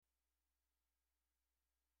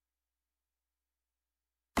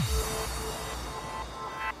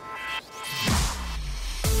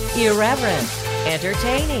Irreverent,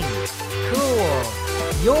 entertaining, cool.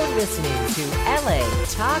 You're listening to LA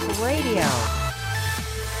Talk Radio.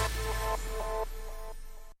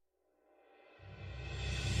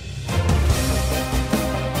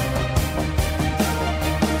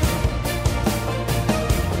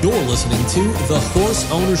 You're listening to The Horse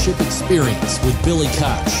Ownership Experience with Billy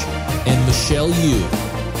Koch and Michelle Yu,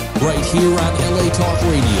 right here on LA Talk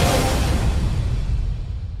Radio.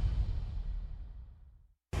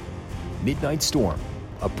 Midnight Storm,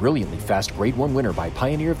 a brilliantly fast Grade 1 winner by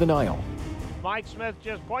Pioneer of the Nile. Mike Smith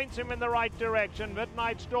just points him in the right direction.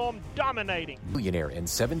 Midnight Storm dominating. Millionaire and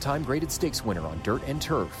 7-time graded stakes winner on dirt and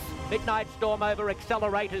turf. Midnight Storm over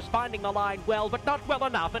accelerators, finding the line well, but not well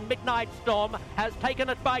enough, and Midnight Storm has taken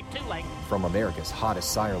it by 2 lengths. From America's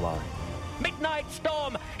hottest sire line. Midnight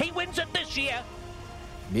Storm, he wins it this year.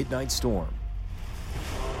 Midnight Storm.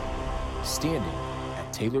 Standing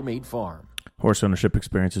at TaylorMade Farm. Horse Ownership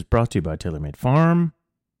Experience is brought to you by TaylorMade Farm,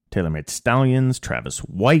 TaylorMade Stallions, Travis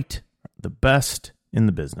White, the best in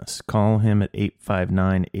the business. Call him at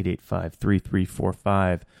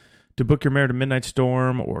 859-885-3345 to book your mare to Midnight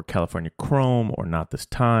Storm or California Chrome or Not This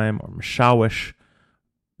Time or Mishawish.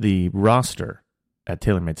 The roster at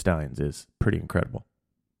TaylorMade Stallions is pretty incredible,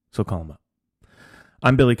 so call him up.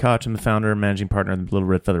 I'm Billy Koch. I'm the founder and managing partner of the Little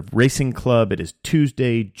Red Feather Racing Club. It is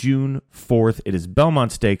Tuesday, June 4th. It is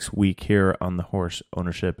Belmont Stakes week here on the Horse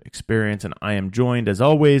Ownership Experience, and I am joined, as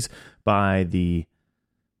always, by the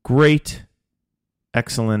great,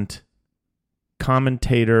 excellent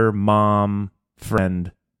commentator, mom,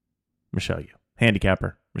 friend, Michelle Yu.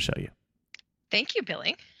 Handicapper, Michelle Yu. Thank you,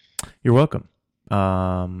 Billy. You're welcome.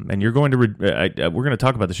 And you're going to, we're going to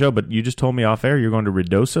talk about the show, but you just told me off air you're going to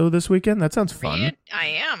Ruidoso this weekend. That sounds fun. I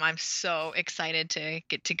am. I'm so excited to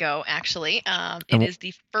get to go, actually. It is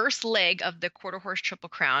the first leg of the Quarter Horse Triple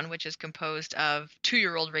Crown, which is composed of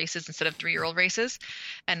 2-year-old races instead of 3-year-old races.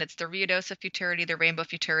 And it's the Ruidoso Futurity, the Rainbow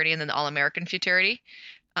Futurity, and then the All-American Futurity.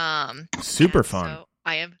 Super fun. So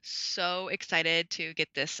I am so excited to get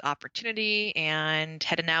this opportunity and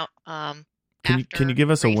heading out. Can you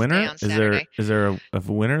give us a winner? Is there a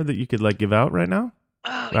winner that you could give out right now?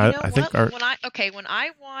 Oh, when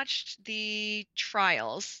I watched the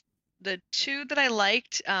trials, the 2 that I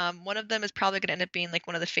liked, one of them is probably going to end up being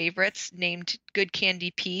one of the favorites, named Good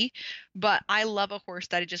Candy P. But I love a horse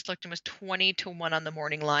that I just looked and was 20-1 on the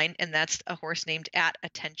morning line, and that's a horse named At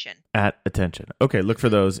Attention. At Attention. Okay, look for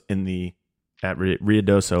those at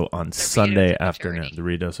Ruidoso on Sunday afternoon. The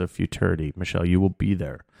Ruidoso Futurity. Michelle, you will be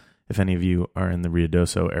there if any of you are in the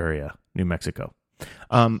Ruidoso area, New Mexico.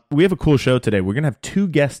 We have a cool show today. We're going to have 2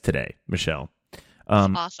 guests today, Michelle.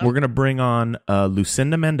 Awesome. We're going to bring on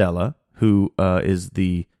Lucinda Mandella, who is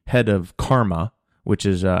the head of CARMA, which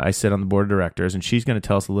is, I sit on the board of directors, and she's going to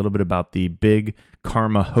tell us a little bit about the big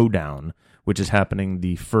CARMA Hoedown, which is happening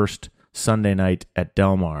the first Sunday night at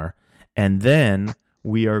Del Mar. And then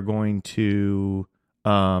we are going to...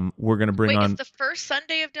 we're going to bring on... Wait, it's the first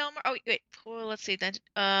Sunday of Del Mar? Oh, wait. Well, let's see. Then,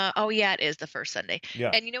 it is the first Sunday. Yeah.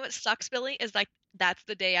 And you know what sucks, Billy? Is that's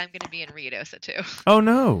the day I'm going to be in Ruidoso, too. Oh,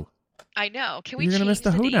 no. I know. Can we You're going to miss the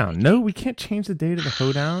Hoedown. No, we can't change the date of the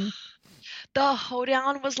Hoedown. The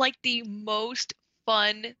Hoedown was the most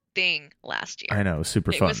fun thing last year. I know.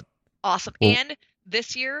 Super fun. It was awesome. Well, and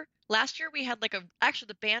this year... Last year we had actually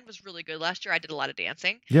the band was really good. Last year I did a lot of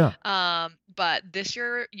dancing. Yeah. But this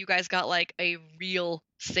year you guys got a real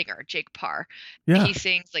singer, Jake Parr. Yeah. He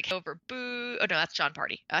sings over Boo. Oh no, that's John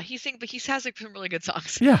Party. He sings, but he has some really good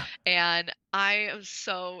songs. Yeah. And I am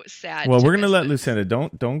so sad. Well, we're gonna let Lucinda.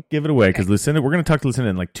 Don't give it away because Lucinda. We're gonna talk to Lucinda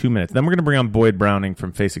in 2 minutes. Then we're gonna bring on Boyd Browning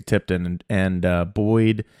from Facek Tipton, and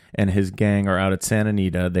Boyd and his gang are out at Santa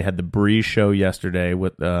Anita. They had the Breeze show yesterday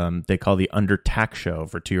with they call the Under Tack Show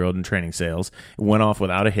for 2-year-old and training sales. It went off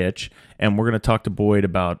without a hitch, and we're gonna talk to Boyd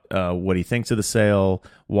about what he thinks of the sale,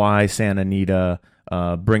 why Santa Anita.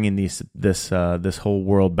 Bringing this whole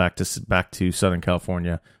world back to Southern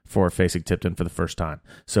California for Facek Tipton for the first time.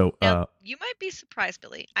 So now, you might be surprised,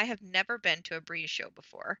 Billy. I have never been to a Breeze show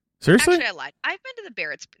before. Seriously? Actually, I lied. I've been to the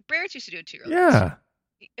Barrett's. Barrett's used to do it 2 years. Yeah.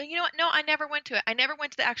 You know what? No, I never went to it. I never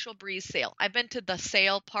went to the actual Breeze sale. I've been to the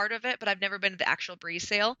sale part of it, but I've never been to the actual Breeze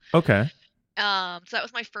sale. Okay. So that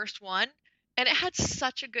was my first one. And it had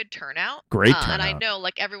such a good turnout. Great turnout. And I know,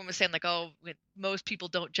 everyone was saying, most people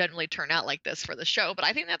don't generally turn out like this for the show, but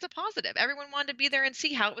I think that's a positive. Everyone wanted to be there and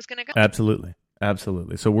see how it was going to go. Absolutely.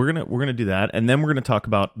 So we're gonna do that, and then we're gonna talk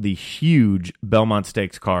about the huge Belmont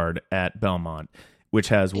Stakes card at Belmont, which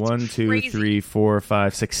has 8 Grade 1s, 7 Grade 1s. 1, 2, 3, 4,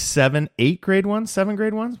 5, 6, 7.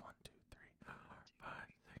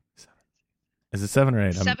 Is it 7 or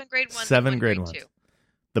 8? 7 Grade 1. 7 Grade 1s.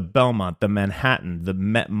 the Belmont, the Manhattan, the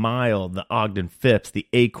Met Mile, the Ogden Phipps, the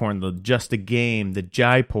Acorn, the Just a Game, the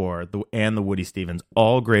Jaipur, and the Woody Stevens,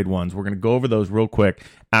 all grade ones. We're going to go over those real quick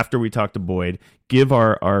after we talk to Boyd, give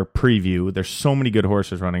our preview. There's so many good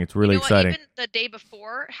horses running. It's really exciting. Even the day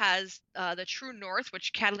before has the True North,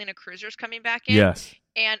 which Catalina Cruiser's coming back in. Yes.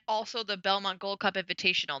 And also the Belmont Gold Cup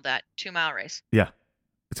Invitational, that 2-mile race. Yeah.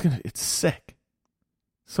 It's sick.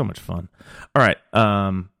 So much fun. All right.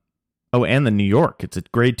 Oh, and the New York. It's a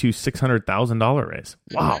grade 2 $600,000 race.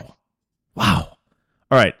 Wow. Mm-hmm. Wow.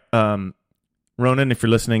 All right. Ronan, if you're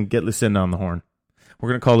listening, get Lucinda on the horn. We're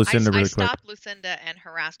going to call Lucinda really quick. I stopped Lucinda and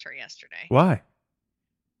harassed her yesterday. Why?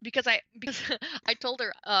 Because I told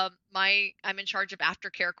her I'm in charge of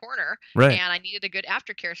Aftercare Corner, right, and I needed a good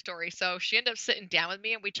aftercare story. So she ended up sitting down with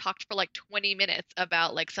me, and we talked for like 20 minutes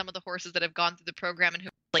about like some of the horses that have gone through the program and who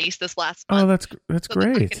placed this last month. Oh, that's so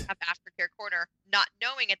great. That I can have Aftercare Corner, not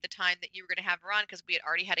knowing at the time that you were going to have her on because we had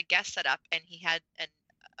already had a guest set up, and he had an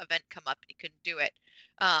event come up and he couldn't do it.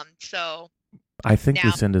 So I think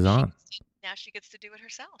Lucinda's on. Now she gets to do it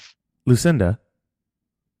herself. Lucinda,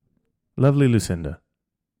 lovely Lucinda.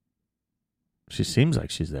 She seems like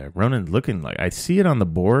she's there. Ronan looking like I see it on the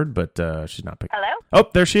board, but she's not picking. Hello? Oh,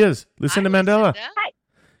 there she is. Lucinda Mandella. Lucinda. Hi.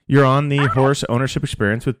 You're on the Horse Ownership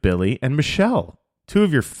Experience with Billy and Michelle, two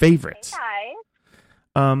of your favorites. Hi.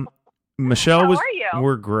 Michelle How are you?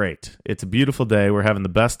 We're great. It's a beautiful day. We're having the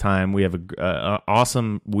best time. We have an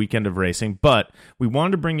awesome weekend of racing, but we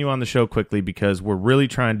wanted to bring you on the show quickly because we're really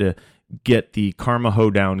trying to get the CARMA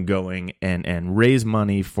Hoedown going and raise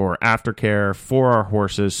money for aftercare for our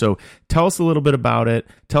horses. So tell us a little bit about it.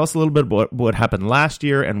 Tell us a little bit about what happened last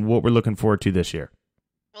year and what we're looking forward to this year.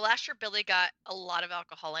 Well, last year Billy got a lot of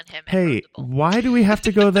alcohol in him. Hey, why do we have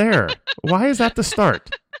to go there? Why is that the start?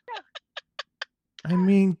 I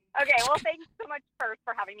mean... Okay, well, thanks so much first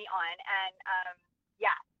for having me on. And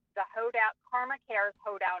yes, the Hoedown, CARMA Cares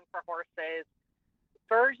Hoedown for Horses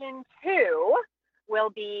version 2 will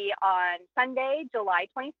be on Sunday, July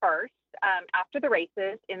 21st, after the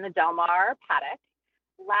races in the Del Mar paddock.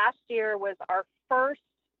 Last year was our first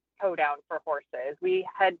Hoedown for horses. We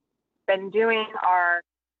had been doing our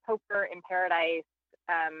Poker in Paradise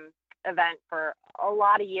event for a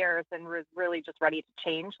lot of years and was really just ready to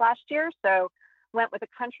change last year. So went with a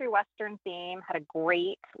country western theme, had a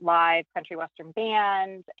great live country western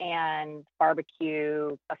band and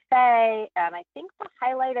barbecue buffet. And I think the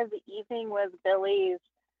highlight of the evening was Billy's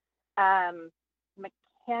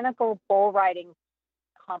mechanical bull riding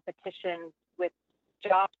competition with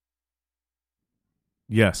jocks.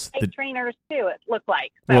 Yes, the trainers too. It looked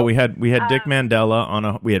like. So, well, we had Dick Mandella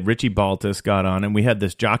on we had Richie Baltus got on, and we had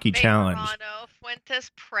this jockey challenge. Morano,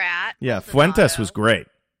 Fuentes Pratt. Yeah, Fuentes was great.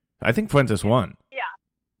 I think Fuentes won. Yeah.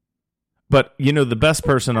 But the best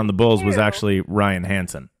person on the bulls was actually Ryan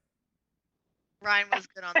Hansen. Ryan was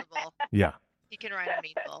good on the bull. Yeah. He can ride a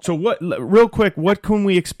mean bull. So real quick, what can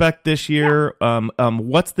we expect this year? Yeah.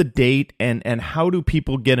 What's the date and how do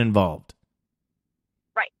people get involved?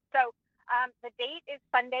 Right. So the date is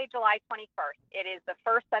Sunday, July 21st. It is the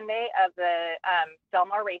first Sunday of the Del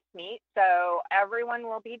Mar race meet. So everyone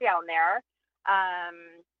will be down there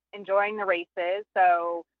enjoying the races.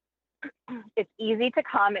 So it's easy to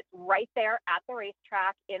come. It's right there at the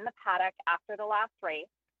racetrack in the paddock after the last race.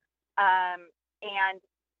 And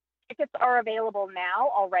tickets are available now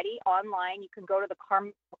already online. You can go to the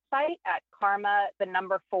CARMA website at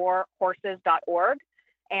CARMA4horses.org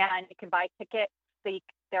and you can buy tickets.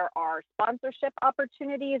 There are sponsorship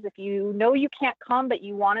opportunities. If you know you can't come, but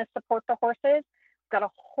you want to support the horses, we've got a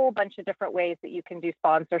whole bunch of different ways that you can do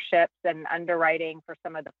sponsorships and underwriting for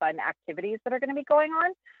some of the fun activities that are going to be going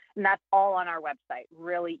on. And that's all on our website.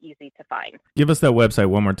 Really easy to find. Give us that website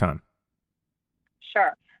one more time.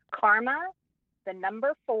 Sure. CARMA,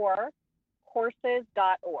 4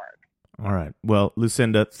 horses.org. All right. Well,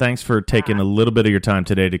 Lucinda, thanks for taking a little bit of your time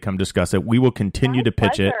today to come discuss it. We will continue to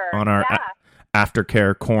pitch it on our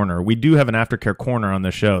aftercare corner. We do have an aftercare corner on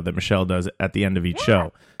the show that Michelle does at the end of each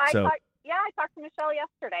show. I talked to Michelle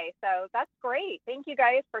yesterday, so that's great. Thank you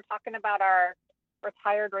guys for talking about our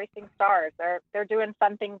retired racing stars. They're doing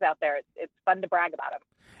fun things out there. It's fun to brag about them.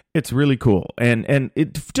 It's really cool. And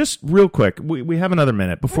it just real quick, we have another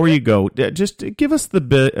minute before you go. Just give us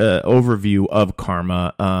the overview of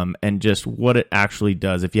CARMA and just what it actually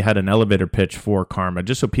does. If you had an elevator pitch for CARMA,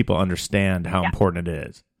 just so people understand how important it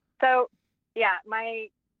is. So, my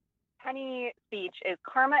penny speech is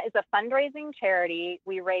CARMA is a fundraising charity.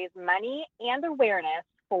 We raise money and awareness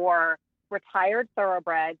for retired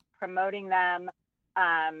thoroughbreds, promoting them,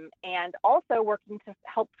 and also working to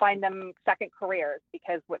help find them second careers,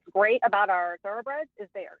 because what's great about our thoroughbreds is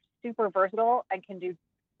they are super versatile and can do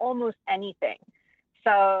almost anything.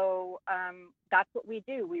 So that's what we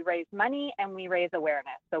do. We raise money and we raise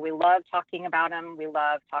awareness. So we love talking about them. We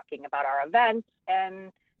love talking about our events,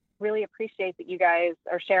 and really appreciate that you guys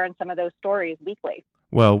are sharing some of those stories weekly.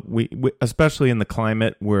 Well, we especially in the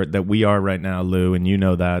climate that we are right now, Lou, and you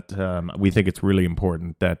know that we think it's really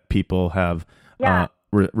important that people have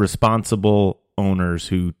responsible owners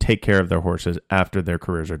who take care of their horses after their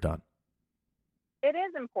careers are done. It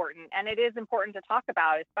is important, and it is important to talk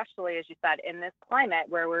about, especially, as you said, in this climate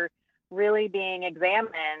where we're really being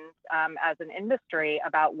examined as an industry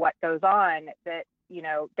about what goes on, that, you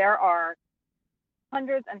know, there are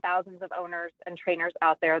hundreds and thousands of owners and trainers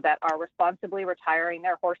out there that are responsibly retiring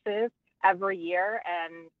their horses every year.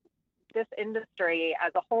 And this industry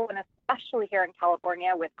as a whole, and especially here in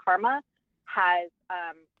California with CARMA, has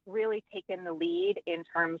really taken the lead in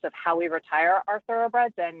terms of how we retire our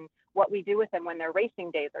thoroughbreds and what we do with them when their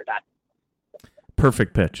racing days are done.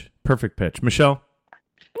 Perfect pitch. Perfect pitch. Michelle,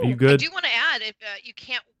 are you good? I do want to add, if you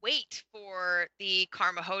can't wait for the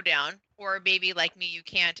CARMA Hoedown, or maybe like me, you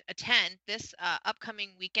can't attend this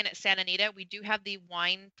upcoming weekend at Santa Anita, we do have the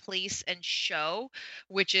Wine Place and Show,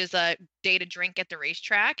 which is a day to drink at the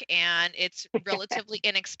racetrack, and it's relatively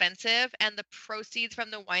inexpensive, and the proceeds from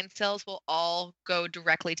the wine sales will all go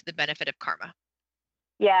directly to the benefit of CARMA.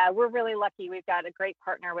 Yeah, we're really lucky. We've got a great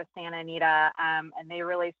partner with Santa Anita, and they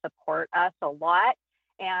really support us a lot.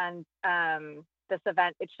 And this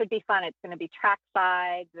event, it should be fun. It's going to be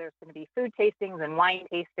trackside. There's going to be food tastings and wine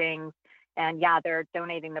tastings. And yeah, they're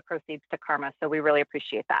donating the proceeds to CARMA. So we really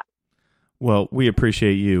appreciate that. Well, we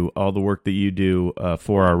appreciate you, all the work that you do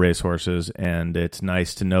for our racehorses, and it's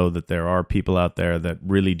nice to know that there are people out there that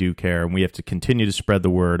really do care, and we have to continue to spread the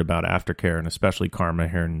word about aftercare, and especially CARMA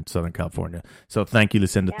here in Southern California. So thank you,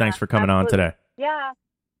 Lucinda. Yeah, thanks for coming on today. Yeah.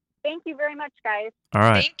 Thank you very much, guys. All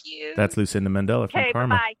right. Thank you. That's Lucinda Mandella from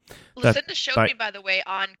CARMA. Bye-bye. Lucinda showed me, by the way,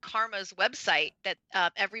 on CARMA's website that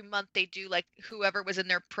every month they do, like, whoever was in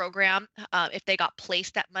their program, if they got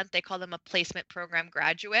placed that month, they call them a placement program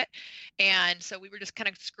graduate. And so we were just kind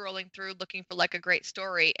of scrolling through looking for like a great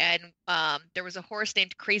story. And there was a horse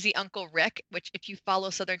named Crazy Uncle Rick, which if you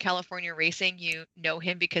follow Southern California racing, you know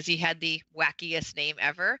him because he had the wackiest name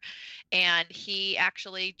ever. And he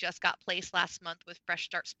actually just got placed last month with Fresh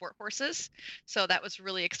Start Sport Horses. So that was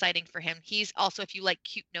really exciting for him. He's also, if you like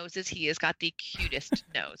cute noses, he has got the cutest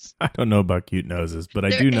nose. I don't know about cute noses, but I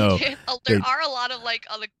do know. There are a lot of like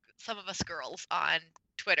some of us girls on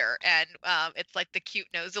Twitter, and it's like the cute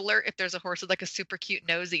nose alert if there's a horse with like a super cute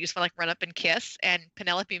nose that you just want to like run up and kiss, and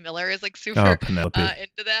Penelope Miller is like super into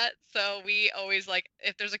that. So we always like,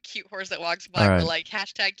 if there's a cute horse that walks by, we're like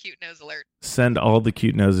hashtag cute nose alert. Send all the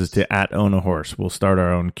cute noses to @OwnAHorse. We'll start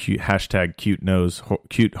our own cute hashtag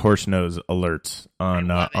cute horse nose alerts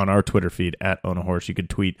on our Twitter feed @OwnAHorse. You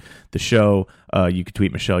could tweet the show. You could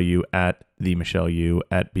tweet Michelle Yu @the Michelle Yu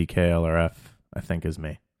 @BKLRF, I think is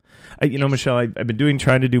me. You know, Michelle, I've been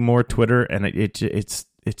trying to do more Twitter, and it's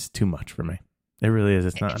too much for me. It really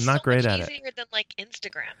is. I'm not great at it. It's easier than like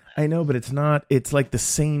Instagram. I know, but it's not. It's like the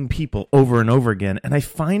same people over and over again, and I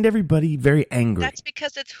find everybody very angry. That's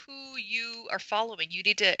because it's who you are following. You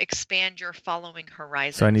need to expand your following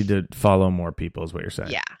horizon. So I need to follow more people, is what you're saying.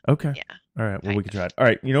 Yeah. Okay. Yeah. All right. Well, we can try it. All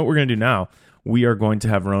right. You know what we're going to do now? We are going to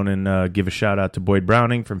have Ronan give a shout out to Boyd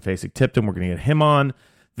Browning from Facing Tipton. We're going to get him on.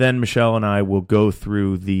 Then Michelle and I will go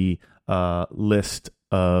through the list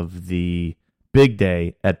of the big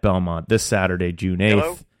day at Belmont this Saturday, June 8th.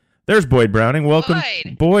 Hello? There's Boyd Browning. Welcome,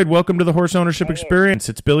 Boyd. Welcome to the Horse Ownership Experience.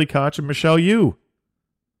 It's Billy Koch and Michelle Yu.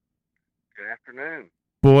 Good afternoon.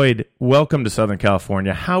 Boyd, welcome to Southern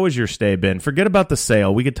California. How has your stay been? Forget about the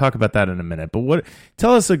sale. We could talk about that in a minute. But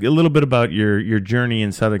tell us a little bit about your journey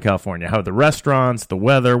in Southern California. How are the restaurants, the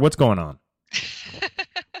weather? What's going on?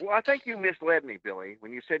 Well, I think you misled me, Billy,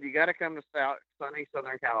 when you said you got to come to sunny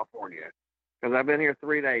Southern California, because I've been here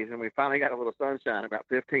 3 days, and we finally got a little sunshine about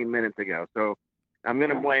 15 minutes ago. So I'm going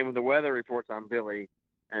to blame the weather reports on Billy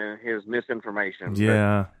and his misinformation.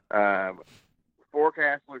 Yeah. But,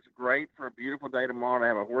 forecast looks great for a beautiful day tomorrow to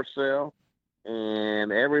have a horse sale,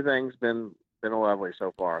 and everything's been lovely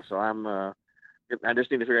so far. So I just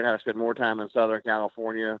need to figure out how to spend more time in Southern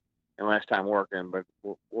California and less time working, but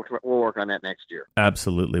we'll work on that next year.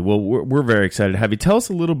 Absolutely. Well, we're very excited to have you. Tell us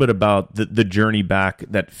a little bit about the journey back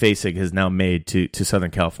that FASIG has now made to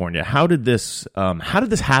Southern California. How did this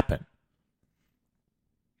happen?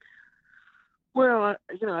 Well,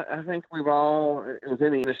 I think we've all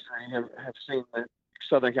within the industry have seen the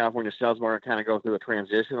Southern California sales market kind of go through a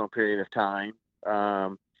transitional period of time,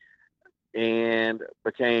 and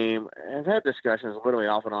have had discussions literally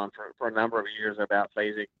off and on for a number of years about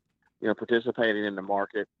FASIG participating in the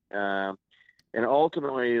market. And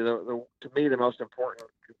ultimately, to me, the most important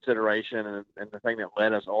consideration and the thing that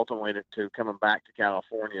led us ultimately to coming back to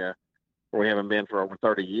California, where we haven't been for over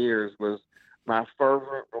 30 years, was my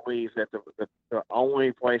fervent belief that the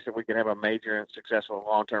only place that we could have a major and successful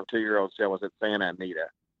long-term 2-year-old sale was at Santa Anita.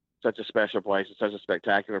 Such a special place. It's such a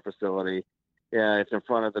spectacular facility. Yeah, it's in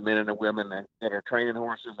front of the men and the women that are training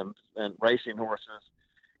horses and racing horses.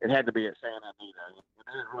 It had to be at Santa Anita. It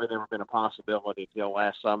hadn't really never been a possibility until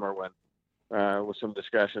last summer when, with some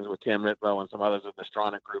discussions with Tim Ritvo and some others in the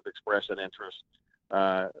Stronach group expressed an interest,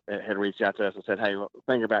 had reached out to us and said, hey,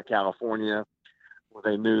 think about California. Well,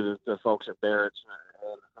 they knew that the folks at Barrett's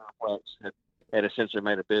and had essentially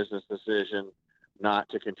made a business decision not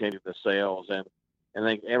to continue the sales. And I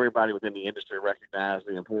think everybody within the industry recognized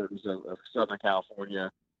the importance of Southern California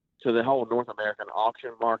to the whole North American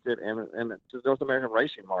auction market and to the North American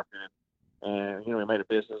racing market. And, we made a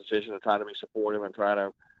business decision to try to be supportive and try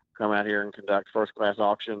to come out here and conduct first-class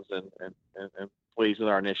auctions and pleased with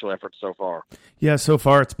our initial efforts so far. Yeah, so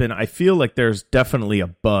far I feel like there's definitely a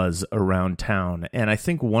buzz around town. And I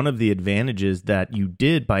think one of the advantages that you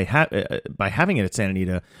did by having it at Santa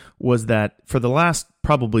Anita was that for the last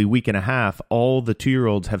probably week and a half, all the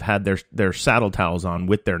 2-year-olds have had their saddle towels on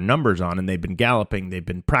with their numbers on, and they've been galloping, they've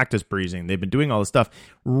been practice breezing, they've been doing all this stuff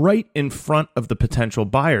right in front of the potential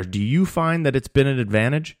buyers. Do you find that it's been an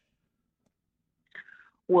advantage?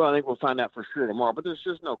 Well, I think we'll find out for sure tomorrow, but there's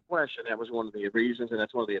just no question that was one of the reasons, and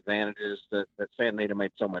that's one of the advantages that Santa Anita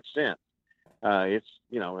made so much sense.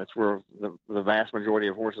 It's where the vast majority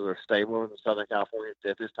of horses are stable in Southern California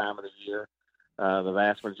at this time of the year. The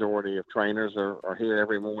vast majority of trainers are here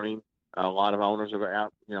every morning. A lot of owners are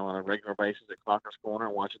out, on a regular basis at Clocker's Corner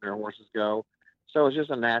watching their horses go. So it's just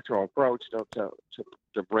a natural approach to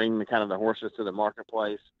bring the kind of the horses to the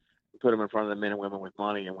marketplace, put them in front of the men and women with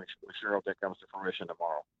money, and we sure hope that comes to fruition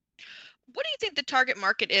tomorrow. What do you think the target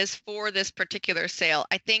market is for this particular sale?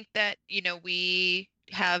 I think that, we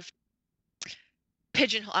have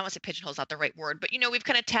pigeonhole. I want to say pigeonhole is not the right word, but, we've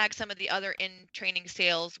kind of tagged some of the other in-training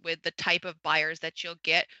sales with the type of buyers that you'll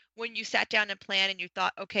get. When you sat down and planned and you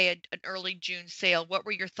thought, okay, an early June sale, what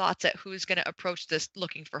were your thoughts at who's going to approach this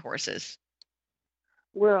looking for horses?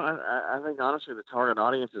 Well, I think honestly the target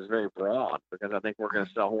audience is very broad because I think we're going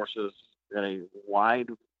to sell horses at a wide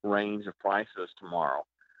range of prices tomorrow.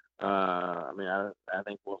 I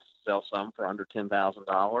think we'll sell some for under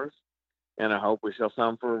 $10,000, and I hope we sell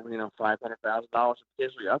some for $500,000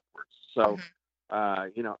 potentially upwards. So, I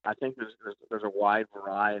think there's a wide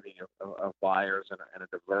variety of buyers and a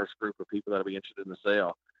diverse group of people that'll be interested in the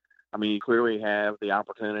sale. I mean, you clearly have the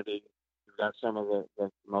opportunity. You've got some of the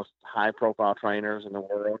most high-profile trainers in the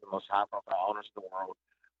world, the most high-profile owners in the world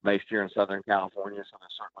based here in Southern California, so there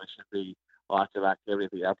certainly should be lots of activity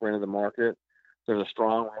at the upper end of the market. There's a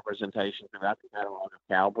strong representation throughout the catalog of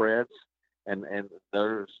Cowbreds, and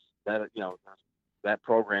that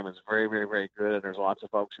program is very, very, very good, and there's lots of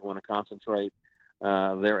folks who want to concentrate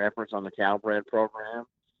their efforts on the Cowbred program.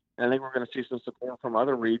 And I think we're going to see some support from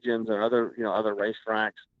other regions or other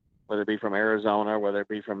racetracks, whether it be from Arizona, whether it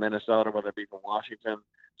be from Minnesota, whether it be from Washington,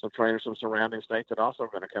 some trainers from surrounding states that also are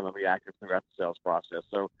going to come and be active throughout the sales process.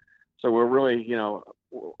 So we're really,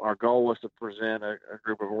 our goal was to present a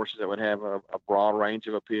group of horses that would have a broad range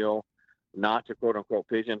of appeal, not to quote unquote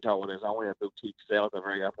pigeonhole. There's only a boutique sale at the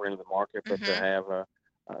very upper end of the market, but to have a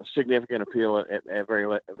significant appeal at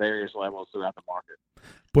various levels throughout the market.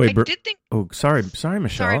 Boy, I did think. Oh, sorry, Michelle.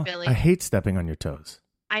 Sorry, Billy. I hate stepping on your toes.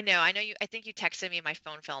 I know you. I think you texted me. My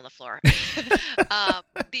phone fell on the floor.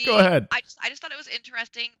 Go ahead. I just thought it was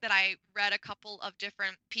interesting that I read a couple of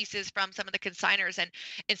different pieces from some of the consigners, and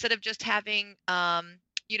instead of just having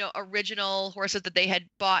original horses that they had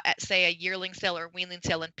bought at, say, a yearling sale or weanling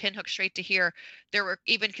sale and pinhook straight to here, there were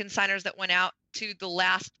even consigners that went out to the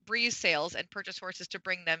last breeze sales and purchased horses to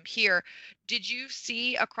bring them here. Did you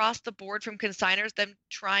see across the board from consigners them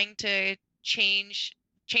trying to change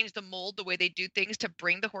the mold, the way they do things, to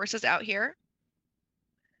bring the horses out here?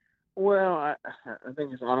 Well, I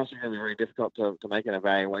think it's honestly going to be very difficult to make an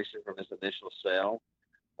evaluation from this initial sale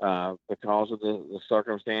because of the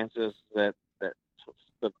circumstances that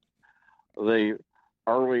the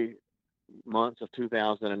early months of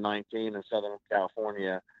 2019 in Southern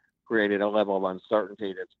California created a level of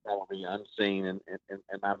uncertainty that's probably unseen in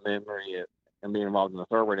my memory and being involved in the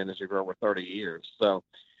thoroughbred industry for over 30 years. So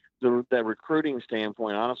the recruiting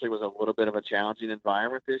standpoint, honestly, was a little bit of a challenging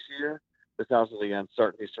environment this year because of the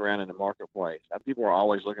uncertainty surrounding the marketplace. People are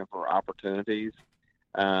always looking for opportunities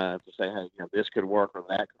to say, hey, this could work or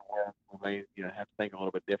that could work. We may, have to think a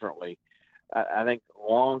little bit differently. I think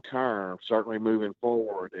long term, certainly moving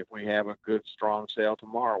forward, if we have a good, strong sale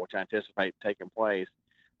tomorrow, which I anticipate taking place,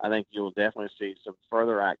 I think you'll definitely see some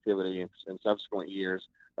further activity in subsequent years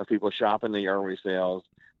of people shopping the early sales,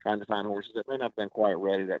 trying to find horses that may not have been quite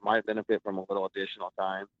ready, that might benefit from a little additional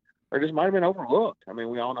time, or just might have been overlooked. I mean,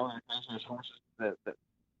 we all know that there's horses that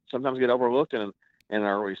sometimes get overlooked in an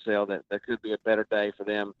early sale that there could be a better day for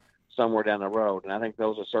them somewhere down the road. And I think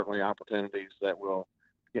those are certainly opportunities that will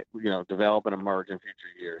develop and emerge in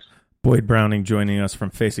future years. Boyd Browning joining us from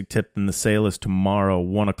Facing-Tipton. The sale is tomorrow,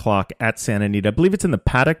 1 o'clock at Santa Anita. I believe it's in the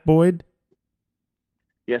paddock, Boyd?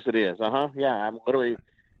 Yes, it is. Yeah, I'm literally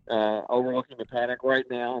overlooking the paddock right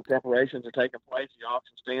now. Preparations are taking place. The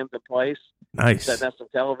auction stands in place. Nice. Setting up some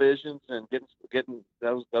televisions and getting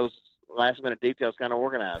those last-minute details kind of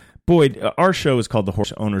organized. Boyd, our show is called The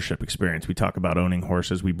Horse Ownership Experience. We talk about owning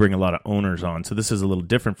horses. We bring a lot of owners on, so this is a little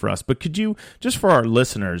different for us. But could you, just for our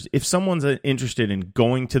listeners, if someone's interested in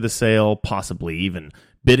going to the sale, possibly even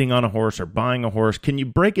bidding on a horse or buying a horse, can you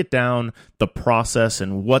break it down, the process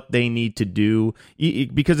and what they need to do?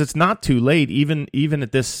 Because it's not too late, even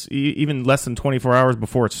at this, even less than 24 hours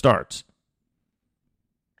before it starts.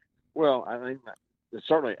 Well, I think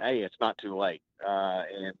certainly, it's not too late.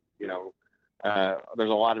 And there's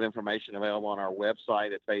a lot of information available on our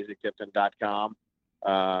website at facingtipton.com.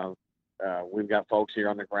 We've got folks here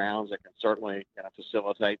on the grounds that can certainly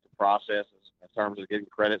facilitate the process in terms of getting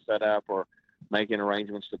credit set up or making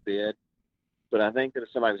arrangements to bid. But I think that if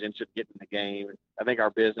somebody's interested in getting in the game, I think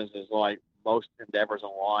our business is like most endeavors in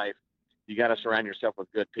life. You got to surround yourself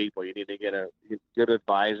with good people. You need to get good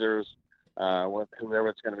advisors, whoever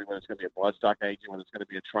it's going to be, whether it's going to be a bloodstock agent, whether it's going to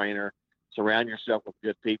be a trainer. Surround yourself with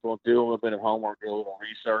good people. Do a little bit of homework. Do a little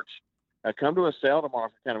research. Come to a sale tomorrow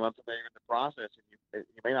if you're kind of unfamiliar with the process.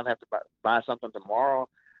 You may not have to buy something tomorrow,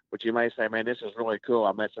 but you may say, man, this is really cool.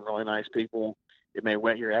 I met some really nice people. It may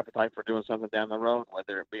whet your appetite for doing something down the road,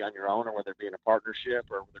 whether it be on your own or whether it be in a partnership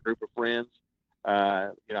or with a group of friends.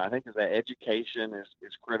 I think that education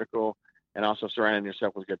is critical, and also surrounding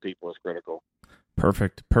yourself with good people is critical.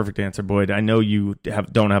 Perfect answer, Boyd. I know you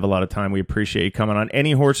don't have a lot of time. We appreciate you coming on.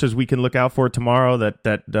 Any horses we can look out for tomorrow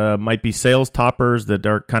that might be sales toppers that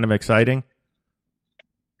are kind of exciting?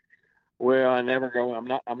 Well, I never go. I'm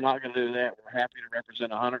not going to do that. We're happy to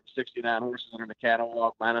represent 169 horses under the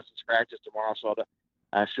catalog, minus the scratches tomorrow. So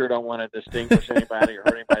I sure don't want to distinguish anybody or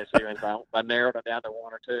hurt anybody. So I narrowed it down to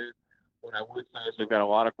one or two. What I would say is we've got a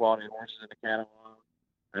lot of quality horses in the catalog.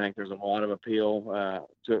 I think there's a lot of appeal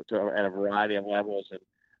to at a variety of levels, and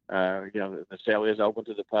the sale is open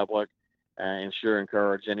to the public, and sure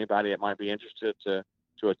encourage anybody that might be interested to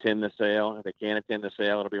attend the sale. If they can't attend the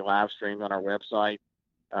sale, it'll be live streamed on our website,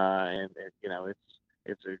 and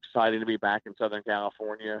it's exciting to be back in Southern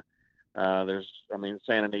California. Santa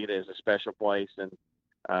Anita is a special place, and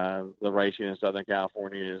the racing in Southern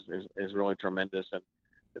California is really tremendous, and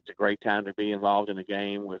it's a great time to be involved in the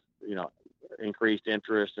game with increased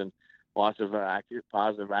interest and lots of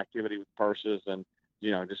positive activity with purses, and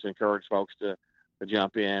just encourage folks to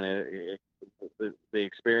jump in. The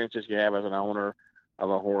experiences you have as an owner of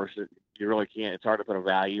a horse, you really can't. It's hard to put a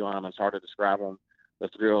value on them. It's hard to describe them. The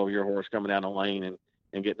thrill of your horse coming down the lane and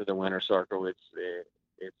getting to the winner's circle.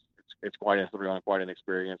 It's quite a thrill and quite an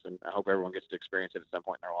experience, and I hope everyone gets to experience it at some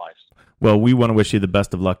point in their lives. Well, we want to wish you the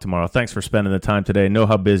best of luck tomorrow. Thanks for spending the time today. Know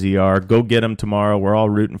how busy you are. Go get them tomorrow. We're all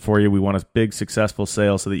rooting for you. We want a big, successful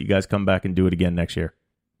sale so that you guys come back and do it again next year.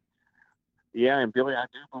 Yeah, and Billy, I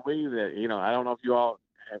do believe that, I don't know if you all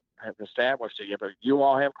have established it yet, but you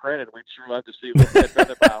all have credit. We'd sure love to see what that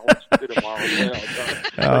better about horse do tomorrow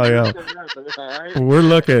as well. Oh, yeah. We're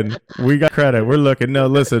looking. We got credit. We're looking. No,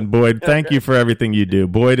 listen, Boyd, thank you for everything you do.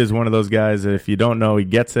 Boyd is one of those guys that if you don't know, he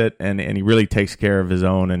gets it, and he really takes care of his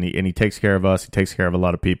own, and he takes care of us. He takes care of a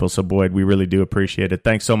lot of people. So, Boyd, we really do appreciate it.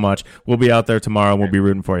 Thanks so much. We'll be out there tomorrow, and we'll be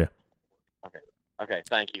rooting for you. Okay.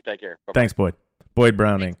 Thank you. Take care. Bye-bye. Thanks, Boyd. Boyd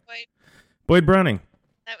Browning. Thanks, Boyd Browning.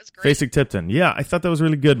 That was great. Facing-Tipton. Yeah, I thought that was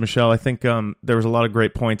really good, Michelle. I think there was a lot of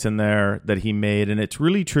great points in there that he made, and it's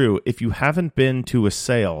really true. If you haven't been to a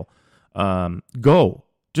sale, go.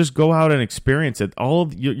 Just go out and experience it.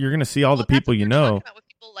 You're going to see all the people you know. About with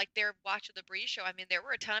people like they're watching the breed show. I mean, there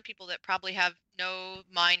were a ton of people that probably have no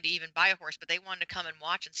mind to even buy a horse, but they wanted to come and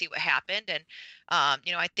watch and see what happened. And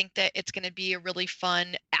I think that it's going to be a really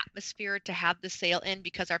fun atmosphere to have the sale in,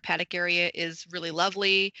 because our paddock area is really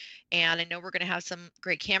lovely, and I know we're going to have some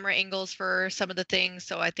great camera angles for some of the things.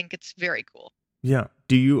 So I think it's very cool. Yeah.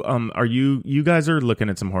 Do you you guys are looking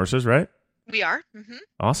at some horses, right? We are. Mm-hmm.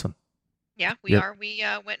 Awesome. Yeah, we are. We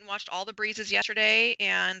went and watched all the breezes yesterday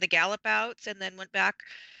and the gallop outs, and then went back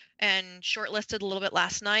and shortlisted a little bit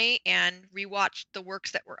last night and rewatched the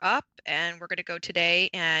works that were up. And we're going to go today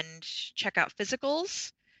and check out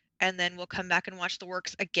physicals. And then we'll come back and watch the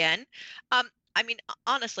works again. I mean,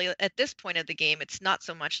 honestly, at this point of the game, it's not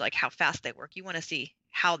so much like how fast they work. You want to see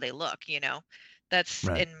how they look, That's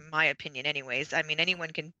Right. in my opinion anyways. I mean,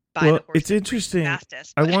 anyone can buy Well, the horse it's interesting.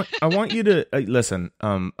 fastest. I want you to listen.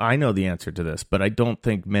 I know the answer to this, but I don't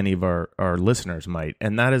think many of our listeners might.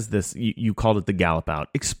 And that is this: you called it the gallop out.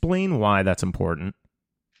 Explain why that's important.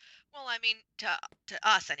 Well, I mean, to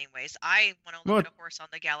us anyways, I want to look at a horse on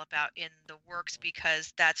the gallop out in the works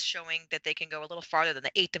because that's showing that they can go a little farther than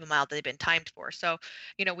the eighth of a mile that they've been timed for. So,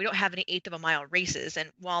 we don't have any eighth of a mile races. And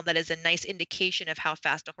while that is a nice indication of how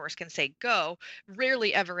fast a horse can say go,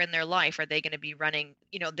 rarely ever in their life are they going to be running,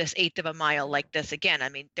 this eighth of a mile like this again. I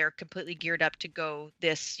mean, they're completely geared up to go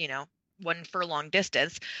this, 1 furlong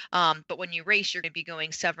distance. But when you race, you're going to be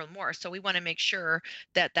going several more. So we want to make sure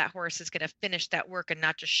that horse is going to finish that work and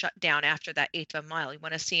not just shut down after that eighth of a mile. We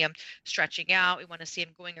want to see him stretching out. We want to see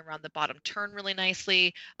him going around the bottom turn really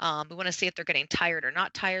nicely. We want to see if they're getting tired or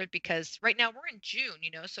not tired, because right now we're in June,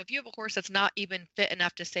 so if you have a horse that's not even fit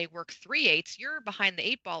enough to say work 3/8, you're behind the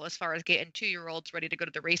 8 ball as far as getting 2-year-olds ready to go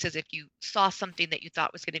to the races if you saw something that you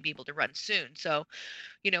thought was going to be able to run soon. So,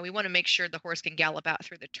 we want to make sure the horse can gallop out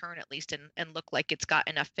through the turn at least and look like it's got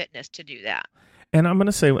enough fitness to do that. And I'm going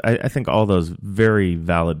to say, I think all those very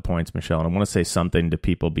valid points, Michelle, and I want to say something to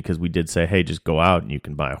people because we did say, hey, just go out and you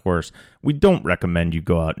can buy a horse. We don't recommend you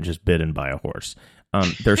go out and just bid and buy a horse.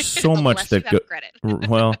 There's so much that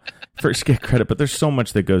well, first get credit, but there's so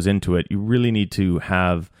much that goes into it. You really need to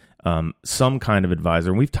have some kind of advisor.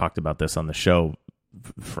 And we've talked about this on the show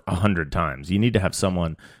for 100 times. You need to have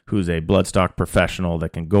someone who's a bloodstock professional that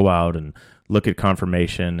can go out and look at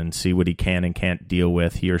conformation and see what he can and can't deal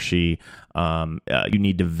with, he or she. You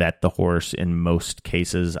need to vet the horse in most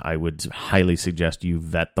cases. I would highly suggest you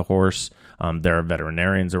vet the horse. There are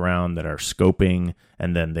veterinarians around that are scoping,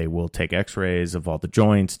 and then they will take x-rays of all the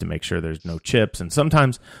joints to make sure there's no chips. And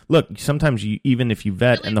sometimes you, even if you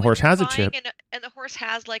vet really, and the horse has a chip. And the horse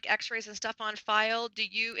has like x-rays and stuff on file, do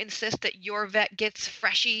you insist that your vet gets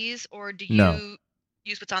freshies, or do you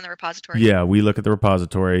use what's on the repository? Yeah, we look at the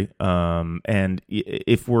repository, and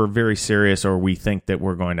if we're very serious or we think that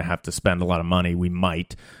we're going to have to spend a lot of money, we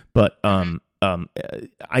might. But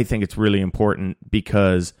I think it's really important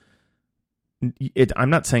because I'm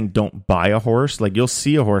not saying don't buy a horse. Like, you'll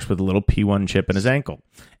see a horse with a little P1 chip in his ankle,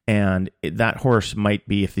 and that horse might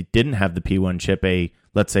be, if it didn't have the P1 chip,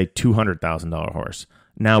 let's say $200,000 horse.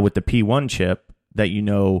 Now with the P1 chip, that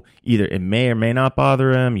either it may or may not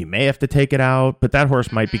bother him, you may have to take it out, but that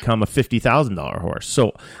horse might become a $50,000 horse.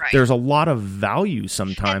 So there's a lot of value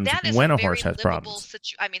sometimes when a horse has problems.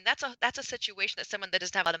 I mean, that's a situation that someone that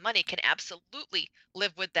doesn't have a lot of money can absolutely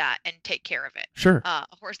live with that and take care of it. Sure. A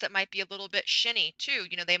horse that might be a little bit shinny too,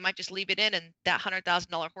 they might just leave it in, and that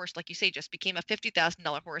 $100,000 horse, like you say, just became a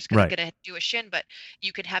 $50,000 horse because it's going to do a shin, but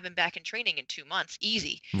you could have him back in training in 2 months,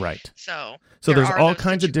 easy. Right. So there's all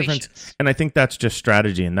kinds of different, and I think that's just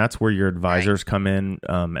strategy, and that's where your advisors come in,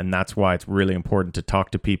 and that's why it's really important to talk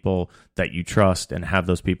to people that you trust and have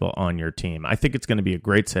those people on your team. I think it's going to be a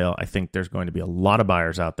great sale. I think there's going to be a lot of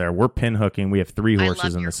buyers out there. We're pin hooking. We have 3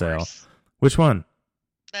 horses in the sale. Horse. Which one?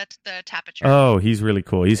 That's the Tapiture. Oh, he's really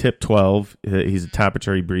cool. He's hip 12. He's a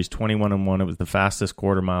Tapiture. He breezed 21-1. It was the fastest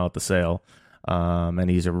quarter mile at the sale. And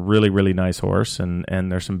he's a really, really nice horse, and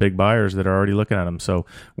there's some big buyers that are already looking at him. So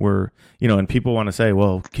we're, and people want to say,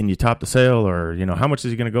 well, can you top the sale, or, how much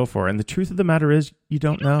is he going to go for? And the truth of the matter is, you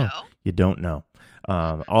don't know. You don't know.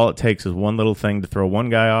 All it takes is one little thing to throw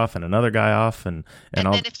one guy off and another guy off, and then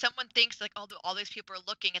if someone thinks like all these people are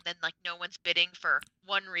looking, and then like no one's bidding for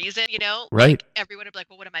one reason, right? Like, everyone would be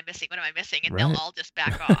like, well, what am I missing? What am I missing? And they'll all just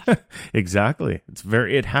back off. Exactly.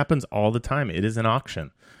 It happens all the time. It is an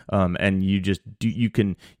auction. And you just you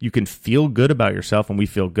can feel good about yourself, and we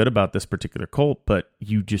feel good about this particular colt, but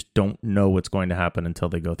you just don't know what's going to happen until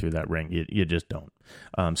they go through that ring. You just don't.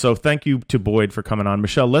 So thank you to Boyd for coming on.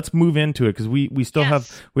 Michelle, let's move into it, because we still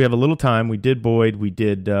have a little time. We did Boyd, we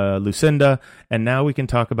did Lucinda, and now we can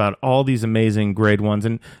talk about all these amazing grade ones.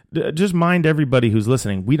 And just mind everybody who's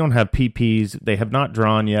listening, we don't have PPs. They have not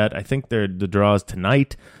drawn yet. I think the draws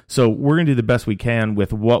tonight. So we're going to do the best we can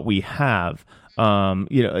with what we have.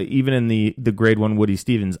 Even in the grade 1 Woody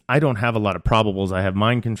Stevens, I don't have a lot of probables. I have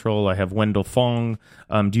Mind Control. I have Wendell Fong.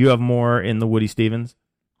 Do you have more in the Woody Stevens?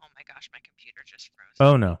 Oh my gosh, my computer just froze.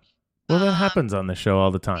 Oh no. Well, that happens on this show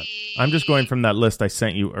all the time. I'm just going from that list I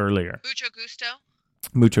sent you earlier.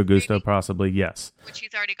 Mucho Gusto, maybe? Possibly, yes. Which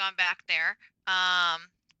he's already gone back there.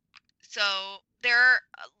 So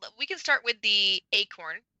we can start with the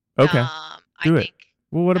Acorn. Okay. Do it. think,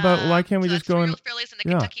 Well, what about, why can't we so just go in? Three-Year-Old Fillies and the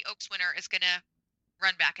Kentucky Oaks winner is going to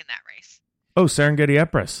run back in that race. Oh, Serengeti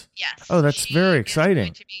Empress. Yes. Oh, that's very exciting.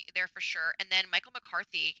 Going to be there for sure. And then Michael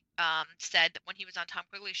McCarthy said that when he was on Tom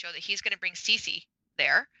Quigley's show that he's going to bring Cece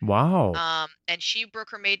there. Wow. And she broke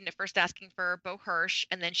her maiden at first asking for Bo Hirsch,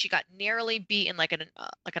 and then she got narrowly beat in like an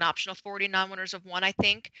optional 40 non-winners of one, I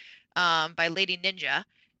think, by Lady Ninja.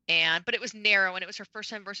 But it was narrow, and it was her first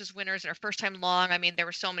time versus winners and her first time long. I mean, there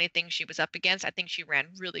were so many things she was up against. I think she ran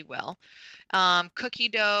really well. Cookie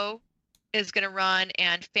Dough is going to run,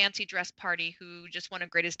 and Fancy Dress Party, who just won a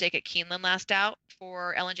Greatest Stake at Keeneland last out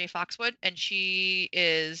for Ellen J. Foxwood, and she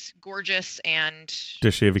is gorgeous. And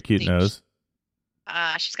does she have a cute nose?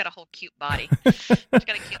 She's got a whole cute body. She's got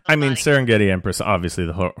a cute I mean, body. Serengeti Empress, obviously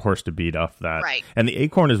the horse to beat off that. Right. And the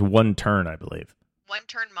Acorn is 1 turn, I believe. 1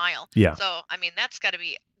 turn mile. Yeah. So, I mean, that's going to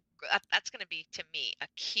be, to me, a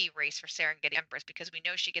key race for Serengeti Empress, because we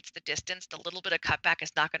know she gets the distance. The little bit of cutback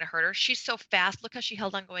is not going to hurt her. She's so fast. Look how she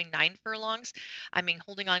held on going 9 furlongs. I mean,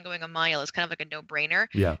 holding on going a mile is kind of like a no-brainer.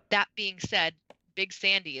 Yeah. That being said, Big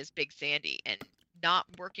Sandy is Big Sandy, and not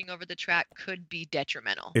working over the track could be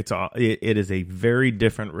detrimental. It is a very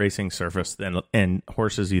different racing surface, and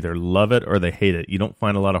horses either love it or they hate it. You don't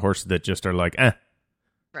find a lot of horses that just are like,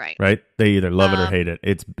 right. They either love it or hate it.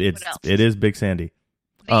 It is Big Sandy.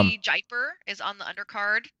 The Jiper is on the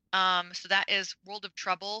undercard. So that is World of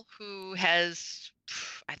Trouble, who has,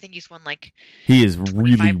 I think he's won like, he is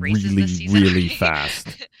really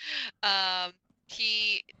fast.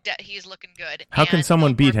 He's looking good. How can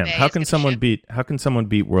someone beat him? How can someone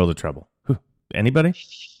beat World of Trouble? Anybody?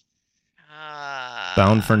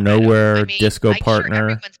 Bound for Nowhere, Disco Partner. Sure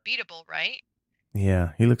everyone's beatable, right?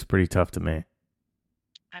 Yeah, he looks pretty tough to me.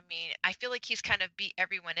 I mean, I feel like he's kind of beat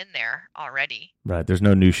everyone in there already. Right. There's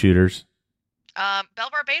no new shooters.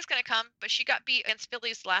 Belvoir Bay's going to come, but she got beat against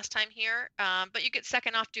Phillies last time here. But you get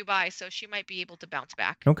second off Dubai, so she might be able to bounce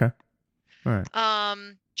back. Okay. All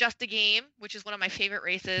right. Just a Game, which is one of my favorite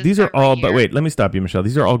races. These are all, but wait, let me stop you, Michelle.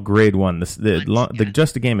 These are all grade 1. The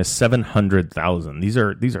Just a Game is 700,000. These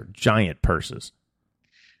are giant purses.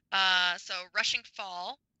 So Rushing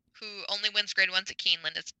Fall, who only wins grade 1s at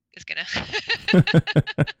Keeneland, is gonna.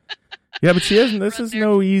 Yeah, but she hasn't. This is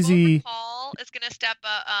no easy. Paul is gonna step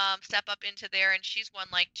up into there, and she's won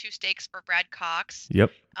like 2 stakes for Brad Cox.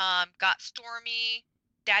 Yep. Got Stormy,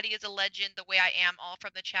 Daddy is a Legend, The Way I Am, all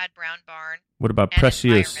from the Chad Brown barn. What about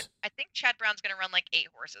Precious? I think Chad Brown's gonna run like 8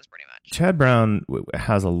 horses, pretty much. Chad Brown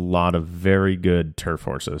has a lot of very good turf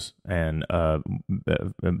horses, and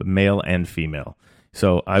male and female.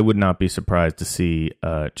 So I would not be surprised to see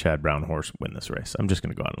a Chad Brown horse win this race. I'm just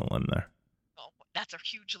going to go out on a limb there. Oh, that's a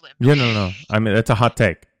huge limb. Yeah, no. I mean, that's a hot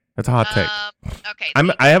take. Okay.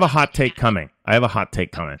 I have a hot take coming.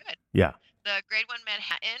 Good. Yeah. The grade 1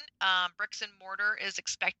 Manhattan, Bricks and Mortar is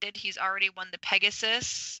expected. He's already won the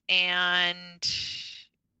Pegasus, and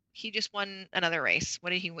he just won another race.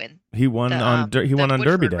 What did he win? He won on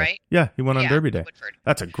Derby Day. Right? Yeah, he won on Derby Day. Woodford.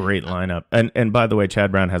 That's a great lineup. And by the way,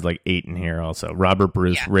 Chad Brown has like 8 in here also. Robert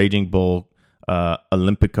Bruce, Raging Bull,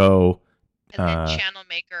 Olympico, and then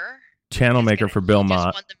Channel Maker for Bill Mott. He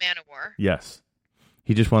just won the Man of War. Yes,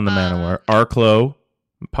 he just won the Man of War. Arklow,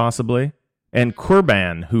 possibly, and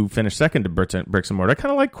Corban, who finished second to Bricks and Mortar. I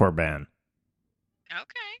kind of like Corban.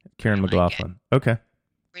 Okay. Kieran McLaughlin. Okay,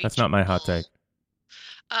 that's not my hot take.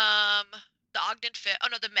 The Ogden Fit. Oh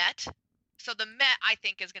no, the Met. So the Met, I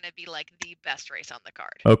think, is going to be like the best race on the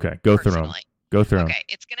card. Okay, go through them. Okay,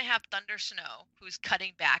 it's going to have Thunder Snow, who's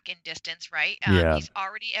cutting back in distance, right? Yeah. He's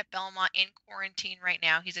already at Belmont in quarantine right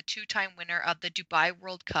now. He's a 2-time winner of the Dubai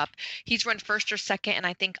World Cup. He's run first or second, and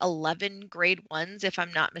I think 11 grade 1s, if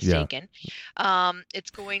I'm not mistaken. Yeah. It's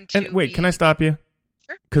going to. And wait, can I stop you?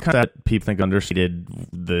 Because that people think understated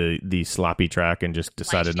the sloppy track and just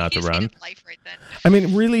decided not to run. Life right then. I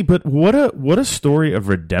mean, really, but what a story of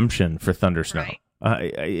redemption for Thunder Snow.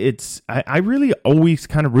 Right. I really always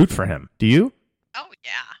kind of root for him. Do you? Oh yeah.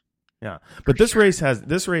 Yeah, but this race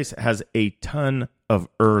has a ton of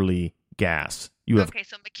early gas. Okay,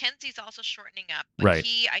 so Mackenzie's also shortening up, but right.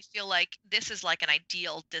 I feel like this is like an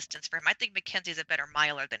ideal distance for him. I think Mackenzie's a better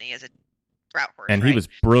miler than he is a route horse. And he was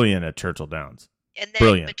brilliant at Churchill Downs. And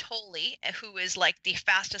then Matoli, who is like the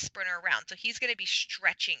fastest sprinter around. So he's going to be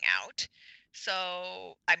stretching out.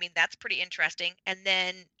 So, I mean, that's pretty interesting. And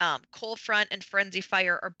then Coal Front and Frenzy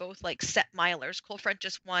Fire are both like set milers. Coal Front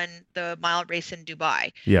just won the mile race in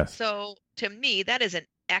Dubai. Yes. So to me, that is an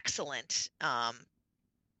excellent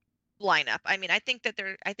lineup. I mean, I think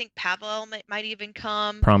Pavel might even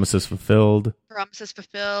come. Promises Fulfilled.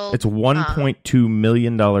 It's $1.2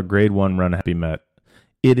 million grade 1 run Happy Met.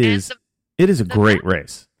 It is a great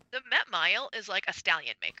race. The Met Mile is like a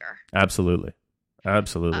stallion maker. Absolutely.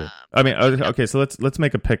 I mean, okay, so let's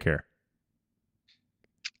make a pick here.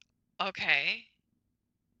 Okay.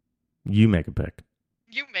 You make a pick.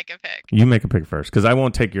 You make a pick. You make a pick first, because I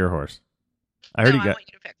won't take your horse. I want you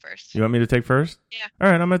to pick first. You want me to take first? Yeah.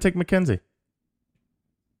 All right, I'm going to take Mackenzie.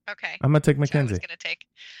 Okay. I'm going to take Mackenzie. I'm going to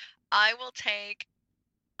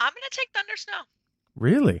take Thunder Snow.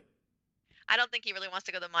 Really? I don't think he really wants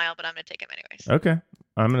to go the mile, but I'm going to take him anyways. Okay.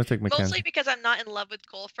 I'm going to take Mackenzie. Mostly because I'm not in love with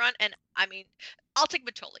Coal Front, and I mean, I'll take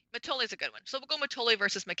Matoli. Matoli's a good one. So we'll go Matoli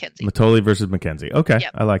versus Mackenzie. Matoli versus Mackenzie. Okay.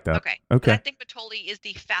 Yep. I like that. Okay. Okay. I think Matoli is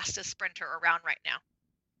the fastest sprinter around right now.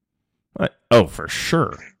 What? Oh, for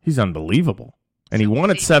sure. He's unbelievable. And he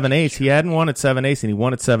won at 7/8. He hadn't won at 7/8, and he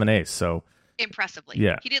won at 7/8. So impressively.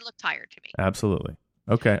 Yeah. He didn't look tired to me. Absolutely.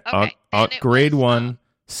 Okay. was, Grade 1,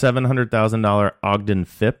 $700,000 Ogden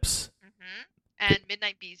Phipps. And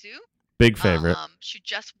Midnight Bisou. Big favorite. She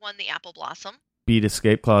just won the Apple Blossom. Beat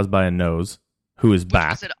Escape Clause by a nose, who is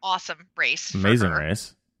back. Which was an awesome race. Amazing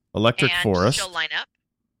race. Electric Forest. She'll line up.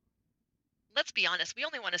 Let's be honest. We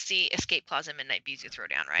only want to see Escape Clause and Midnight Bisou throw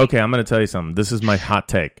down, right? Okay, I'm going to tell you something. This is my hot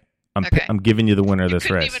take. I'm giving you the winner of this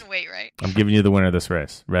race. You couldn't even wait, right? I'm giving you the winner of this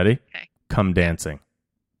race. Ready? Okay. Come Dancing.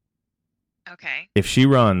 Okay. If she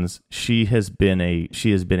runs, she has been a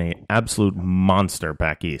absolute monster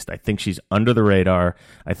back east. I think she's under the radar.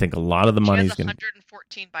 I think a lot of the money's going to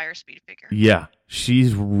 114 buyer speed figure. Yeah,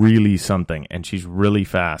 she's really something, and she's really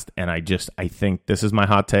fast. And I think this is my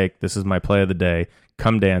hot take. This is my play of the day.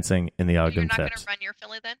 Come Dancing in the Ogden Phipps. You're not going to run your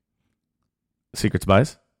filly then? Secret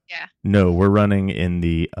Spice? Yeah. No, we're running in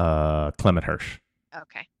the Clement Hirsch.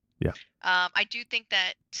 Okay. Yeah. I do think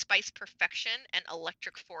that Spice Perfection and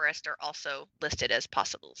Electric Forest are also listed as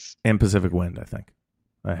possibles. And Pacific Wind, I think.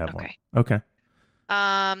 I have one. Okay.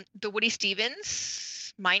 The Woody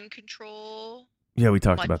Stevens, Mind Control. Yeah, we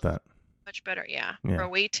talked about that. Much better, yeah.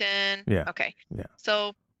 Rowayton. Yeah. Okay. Yeah.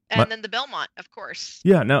 So, and then the Belmont, of course.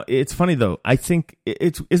 Yeah. Now it's funny though. I think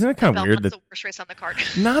isn't it kind of weird that the worst race on the card?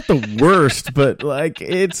 Not the worst, but like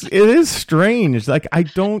it is strange. Like I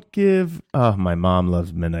don't give. Oh, my mom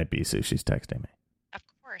loves Midnight Bisou. She's texting me. Of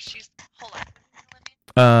course, hold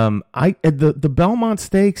on. The Belmont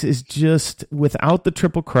Stakes is just without the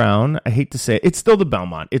Triple Crown. I hate to say it. It's still the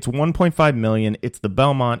Belmont. It's $1.5 million. It's the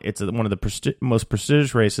Belmont. It's one of the most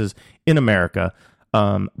prestigious races in America.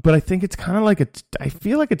 But I think it's kind of like I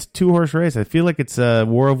feel like it's a 2-horse race. I feel like it's a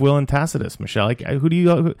War of Will and Tacitus. Michelle, is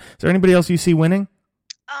there anybody else you see winning?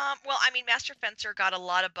 Well, I mean, Master Fencer got a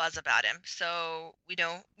lot of buzz about him. So,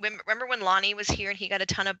 remember when Lonnie was here and he got a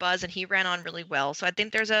ton of buzz and he ran on really well. So I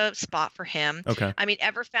think there's a spot for him. Okay. I mean,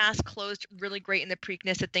 Everfast closed really great in the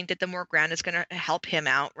Preakness. I think that the more ground is going to help him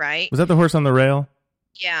out, right? Was that the horse on the rail?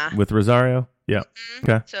 Yeah. With Rosario? Yeah. Mm-hmm.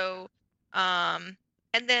 Okay. So, and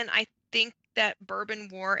then I think that Bourbon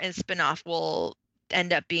War and Spinoff will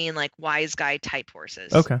end up being like wise guy type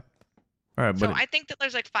horses. Okay. All right. So I think that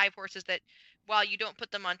there's like 5 horses that, while you don't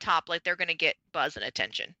put them on top, like they're going to get buzz and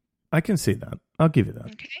attention. I can see that. I'll give you that.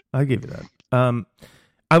 Okay. I'll give you that.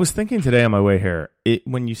 I was thinking today on my way here,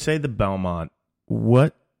 when you say the Belmont,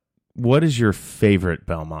 what is your favorite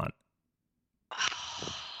Belmont?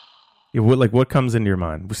 What comes into your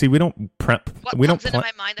mind? See, we don't prep. What comes into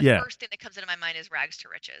my mind? The first thing that comes into my mind is Rags to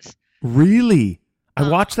Riches. Really? I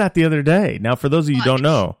watched that the other day. Now, for those of you who don't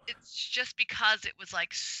know, it's just because it was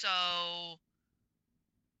like so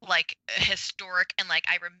like historic and like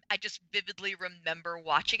I just vividly remember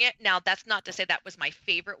watching it. Now, that's not to say that was my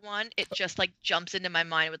favorite one. It just like jumps into my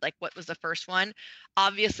mind with like what was the first one.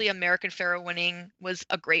 Obviously, American Pharoah winning was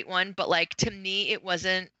a great one, but like to me, it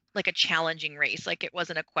wasn't like a challenging race. Like it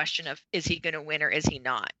wasn't a question of is he going to win or is he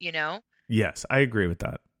not, Yes, I agree with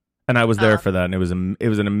that. And I was there for that, and it was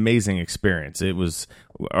an amazing experience. It was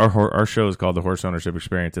our show is called the Horse Ownership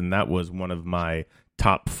Experience, and that was one of my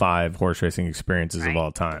top 5 horse racing experiences of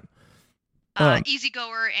all time. Easy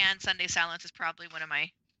Goer and Sunday Silence is probably one of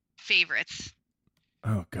my favorites.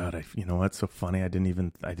 Oh God, you know what's so funny? I didn't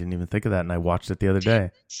even think of that, and I watched it the other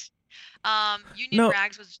day. Union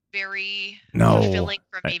Rags was very fulfilling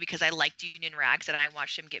for me because I liked Union Rags, and I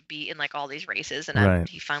watched him get beat in like all these races, and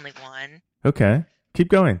he finally won. Okay, keep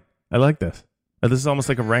going. I like this. This is almost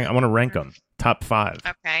like a rank. I want to rank them top 5.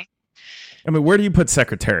 Okay. I mean, where do you put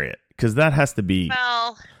Secretariat? Because that has to be.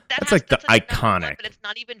 Well, that's like the iconic. One, but it's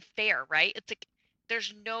not even fair, right? It's like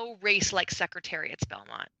there's no race like Secretariat's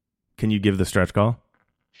Belmont. Can you give the stretch call?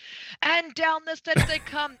 And down the steps they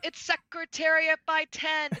come. It's Secretariat by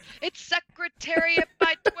 10. It's Secretariat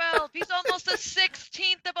by 12. He's almost a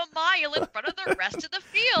 16th of a mile in front of the rest of the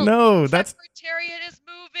field. No, that's Secretariat is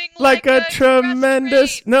moving like a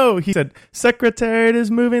tremendous. train. No, he said Secretariat is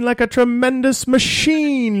moving like a tremendous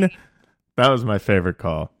machine. That was my favorite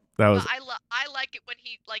call. That was. I like it when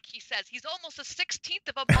he says he's almost a 16th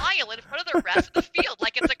of a mile in front of the rest of the field.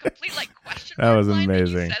 Like it's a complete question That mark was line when he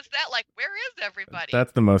amazing. says that, like, where is everybody?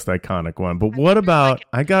 That's the most iconic one. But what about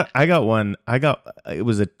I got one. It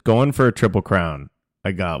was going for a Triple Crown.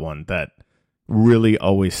 I got one that really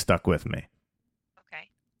always stuck with me. Okay.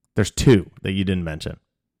 There's two that you didn't mention.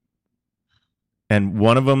 And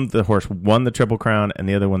one of them, the horse won the Triple Crown, and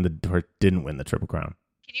the other one, the horse didn't win the Triple Crown.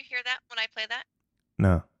 Can you hear that when I play that?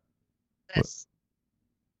 No. This.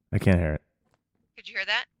 I can't hear it. Could you hear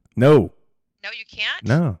that? No. No, you can't?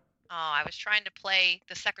 No. Oh, I was trying to play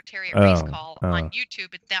the Secretariat race call on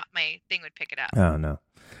YouTube, and that my thing would pick it up. Oh, no.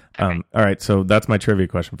 Okay. All right, so that's my trivia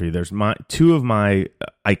question for you. There's two of my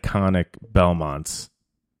iconic Belmonts.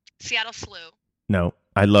 Seattle Slew. No,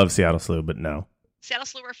 I love Seattle Slew, but no. Seattle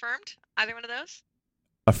Slew or Affirmed? Either one of those?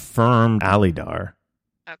 Affirmed Alydar.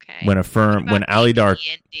 Okay. When Alydar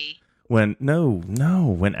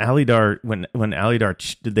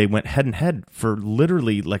they went head and head for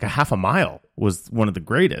literally like a half a mile, was one of the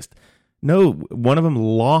greatest. No, one of them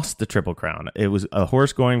lost the Triple Crown. It was a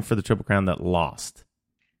horse going for the Triple Crown that lost.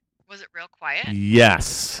 Was it real quiet?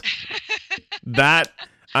 Yes. That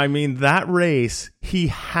race, he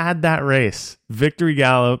had that race. Victory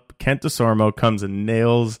Gallop, Kent DeSormo comes and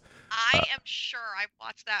nails. I am sure I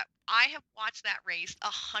have watched that race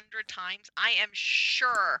 100 times. I am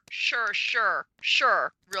sure,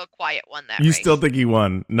 Real Quiet won that race. You still think he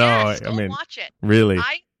won? No, yes, go watch it. Really?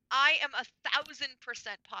 I am 1,000%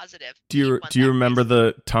 positive. Do you remember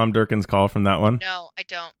the Tom Durkin's call from that one? No, I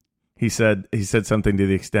don't. He said something to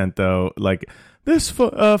the extent though, like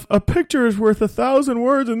a picture is worth 1,000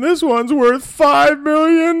 words, and this one's worth $5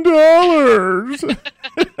 million.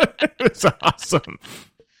 It was awesome.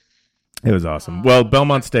 It was awesome. Well,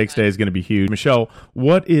 Belmont Stakes Day is going to be huge. Michelle,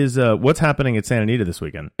 what's happening at Santa Anita this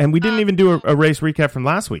weekend? And we didn't even do a race recap from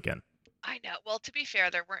last weekend. I know. Well, to be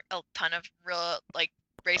fair, there weren't a ton of real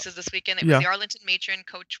races this weekend. It was the Arlington Matron,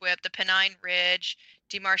 Coach Whip, the Pennine Ridge,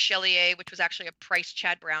 DeMarchelier, which was actually a priced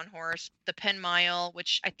Chad Brown horse, the Penn Mile,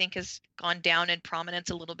 which I think has gone down in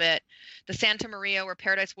prominence a little bit, the Santa Maria, where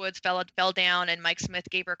Paradise Woods fell down and Mike Smith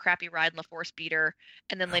gave her a crappy ride and LaForce beat her,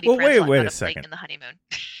 and then Lady Francois wait got a up late second. in the honeymoon.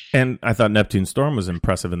 And I thought Neptune Storm was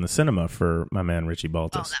impressive in the cinema for my man Richie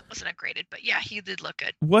Baltas. Oh, that wasn't graded, but yeah, he did look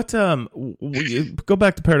good. What go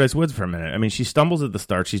back to Paradise Woods for a minute. I mean, she stumbles at the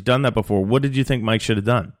start. She's done that before. What did you think Mike should have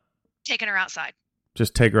done? Taking her outside.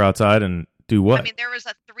 Just take her outside and do what? I mean, there was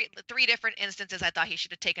three different instances I thought he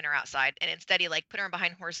should have taken her outside, and instead he put her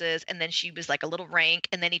behind horses, and then she was a little rank,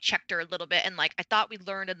 and then he checked her a little bit, and I thought we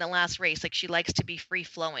learned in the last race she likes to be free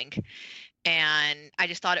flowing, and I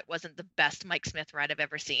just thought it wasn't the best Mike Smith ride I've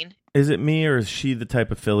ever seen. Is it me, or is she the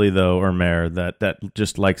type of filly though, or mare that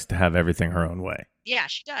just likes to have everything her own way? Yeah,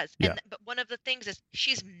 she does. Yeah. But one of the things is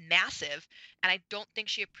she's massive, and I don't think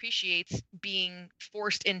she appreciates being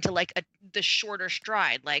forced into the shorter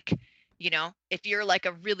stride. If you're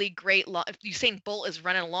a really great if Usain Bolt is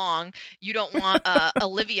running along, you don't want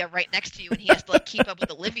Olivia right next to you, and he has to keep up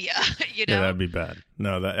with Olivia. Yeah, that'd be bad.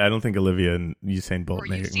 No, I don't think Olivia and Usain Bolt. Or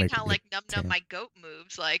you've seen how Num Num my goat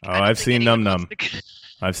moves. I've seen Num Num.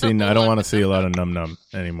 I've seen. I don't want to see a lot of Num Num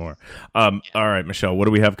anymore. All right, Michelle, what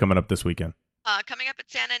do we have coming up this weekend? Coming up at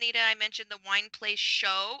Santa Anita, I mentioned the Wine Place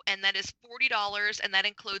Show, and that is $40, and that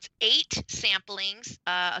includes 8 samplings,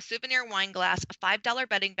 a souvenir wine glass, a $5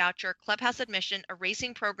 betting voucher, clubhouse admission, a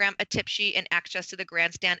racing program, a tip sheet, and access to the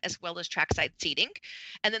grandstand, as well as trackside seating.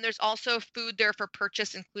 And then there's also food there for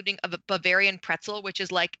purchase, including a Bavarian pretzel, which is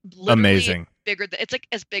literally amazing, bigger than it's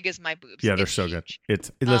as big as my boobs. Yeah, they're so good.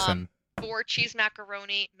 Listen. 4 cheese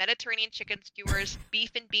macaroni, Mediterranean chicken skewers,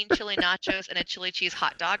 beef and bean chili nachos, and a chili cheese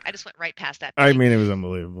hot dog. I just went right past that. I mean, it was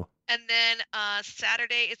unbelievable. And then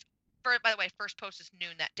Saturday is, by the way, first post is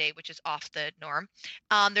noon that day, which is off the norm.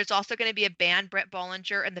 There's also going to be a band, Brett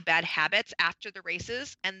Bollinger and the Bad Habits, after the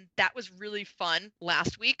races, and that was really fun.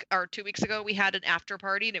 Last week or 2 weeks ago, we had an after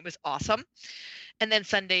party, and it was awesome. And then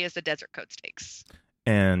Sunday is the Desert Coat Stakes.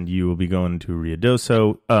 And you will be going to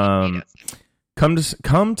Ruidoso. Come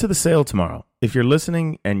to the sale tomorrow. If you're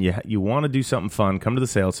listening and you want to do something fun, come to the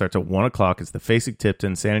sale. It starts at 1 o'clock. It's the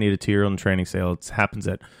Fasig-Tipton Santa Anita Two-Year-Old and Training Sale. It happens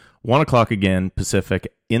at 1 o'clock again,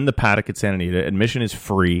 Pacific, in the paddock at Santa Anita. Admission is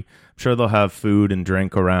free. I'm sure they'll have food and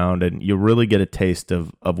drink around, and you'll really get a taste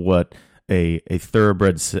of what a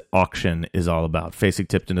thoroughbred auction is all about. Facing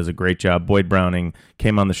Tipton does a great job. Boyd Browning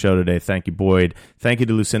came on the show today. Thank you, Boyd. Thank you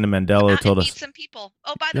to Lucinda Mandella, who told us. Meet some people.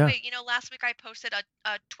 Oh, by the way, last week I posted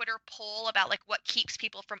a Twitter poll about like what keeps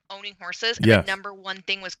people from owning horses, and the number one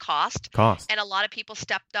thing was cost. And a lot of people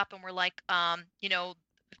stepped up and were like,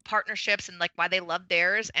 partnerships and like why they love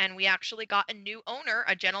theirs. And we actually got a new owner,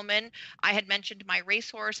 a gentleman. I had mentioned my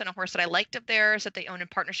racehorse and a horse that I liked of theirs that they own in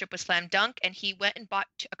partnership with Slam Dunk, and he went and bought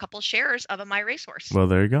a couple shares of my racehorse. Well,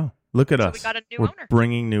 there you go. Look at us. We got a new owner.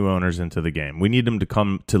 Bringing new owners into the game. We need them to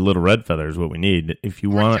come to Little Red Feather is what we need. If you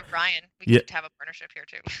want to Ryan, we could have a partnership here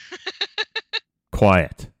too.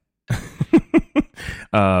 Quiet.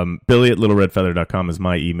 Billy at littleredfeather.com is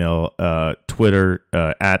my email. Twitter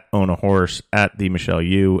at Own a Horse, at the Michelle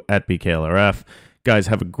Yu, at BKLRF. Guys,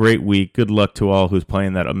 have a great week. Good luck to all who's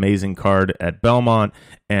playing that amazing card at Belmont.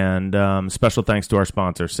 And special thanks to our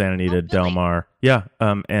sponsor, Santa Anita, Del Mar. Yeah,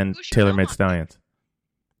 and TaylorMade Stallions.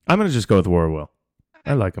 I'm going to just go with War Will.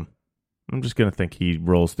 Okay. I like him. I'm just going to think he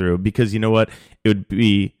rolls through because you know what? It would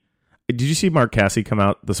be... Did you see Mark Cassey come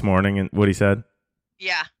out this morning and what he said?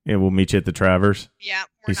 Yeah. Yeah, we'll meet you at the Travers. Yeah,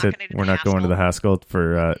 he said we're not going to the Haskell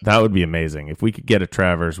for that would be amazing if we could get a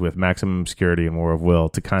Travers with Maximum Security and War of Will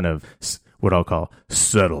to kind of what I'll call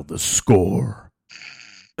settle the score.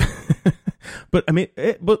 But I mean,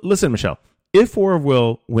 but listen, Michelle, if War of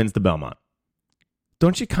Will wins the Belmont,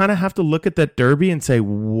 don't you kind of have to look at that Derby and say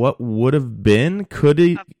what would have been? Could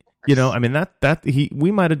he? I mean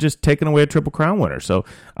we might have just taken away a Triple Crown winner. So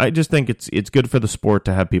I just think it's good for the sport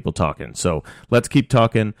to have people talking. So let's keep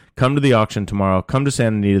talking. Come to the auction tomorrow. Come to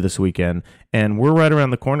Santa Anita this weekend. And we're right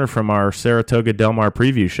around the corner from our Saratoga Del Mar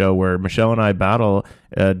preview show where Michelle and I battle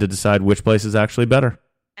to decide which place is actually better.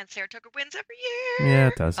 And Saratoga wins every year. Yeah,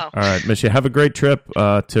 it does. Oh. All right, Michelle, have a great trip to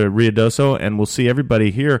Ruidoso, and we'll see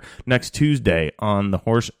everybody here next Tuesday on the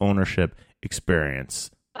Horse Ownership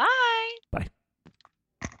Experience. Bye. Bye.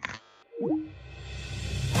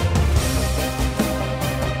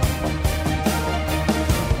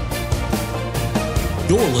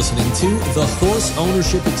 You're listening to The Horse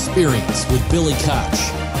Ownership Experience with Billy Koch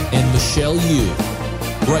and Michelle Yu,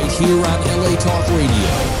 right here on LA Talk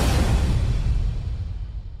Radio.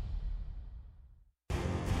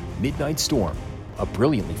 Midnight Storm, a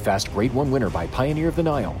brilliantly fast Grade 1 winner by Pioneer of the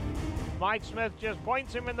Nile. Mike Smith just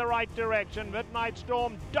points him in the right direction. Midnight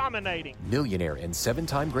Storm dominating. Millionaire and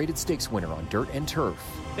 7-time graded stakes winner on dirt and turf.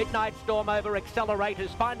 Midnight Storm over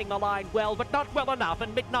accelerators, finding the line well, but not well enough,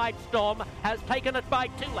 and Midnight Storm has taken it by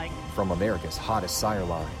 2 lengths. From America's hottest sire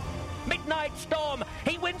line. Midnight Storm,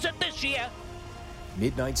 he wins it this year.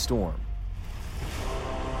 Midnight Storm.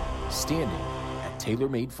 Standing at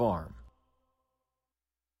TaylorMade Farm.